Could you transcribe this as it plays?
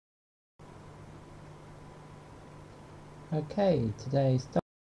Okay, today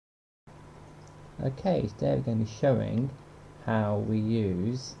we're going to be showing how we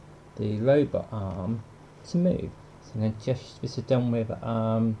use the robot arm to move. So this is done with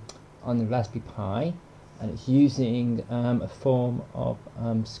on the Raspberry Pi, and it's using a form of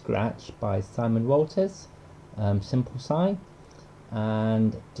Scratch by Simon Walters, Simple Sign.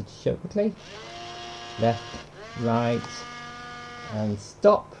 And to show quickly, left, right, and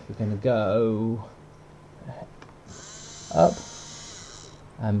stop. We're going to go up,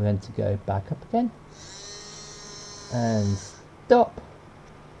 and we're going to go back up again, and stop.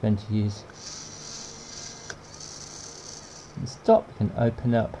 We're going to use and stop. We can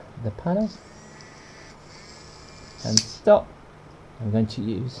open up the panel and stop. I'm going to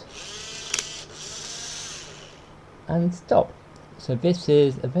use and stop. So this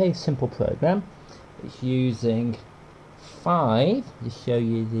is a very simple program. It's using 5 to show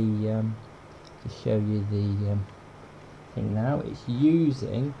you the thing now. It's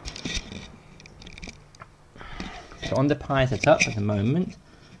using, so on the Pi setup at the moment,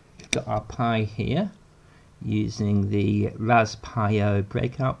 we've got our Pi here using the Raspberry GPIO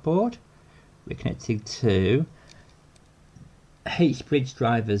breakout board. We're connected to H-bridge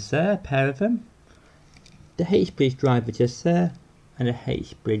drivers there, a pair of them. The H-bridge driver just there, and a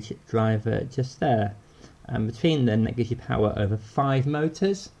H-bridge driver just there. And between them, that gives you power over 5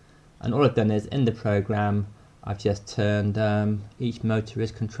 motors. And all I've done is, in the program, I've just turned each motor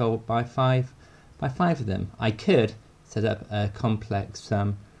is controlled by 5 of them. I could set up a complex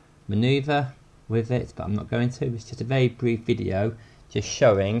maneuver with it, but I'm not going to. It's just a very brief video just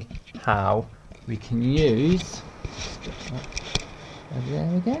showing how we can use, there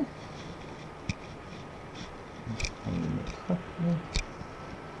we go.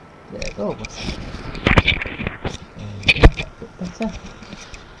 There we go. A bit better.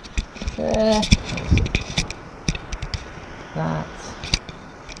 There. That.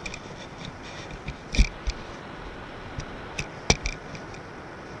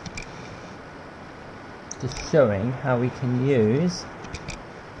 Just showing how we can use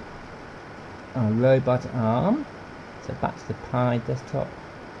our robot arm. So back to the Pi desktop.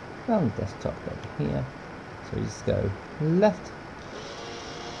 Wrong desktop over here. So we just go left,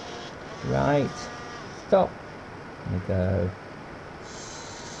 right, stop, and we go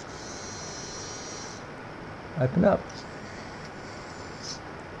open up,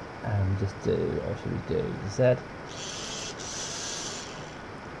 and just do, or should we do Z?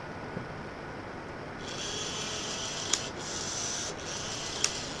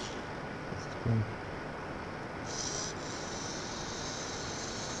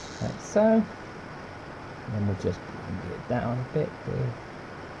 Like so, and then we'll just bring it down a bit with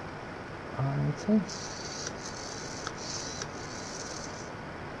R2.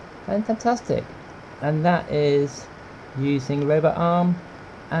 And fantastic. And that is using robot arm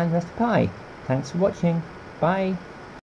and Raspberry Pi. Thanks for watching. Bye.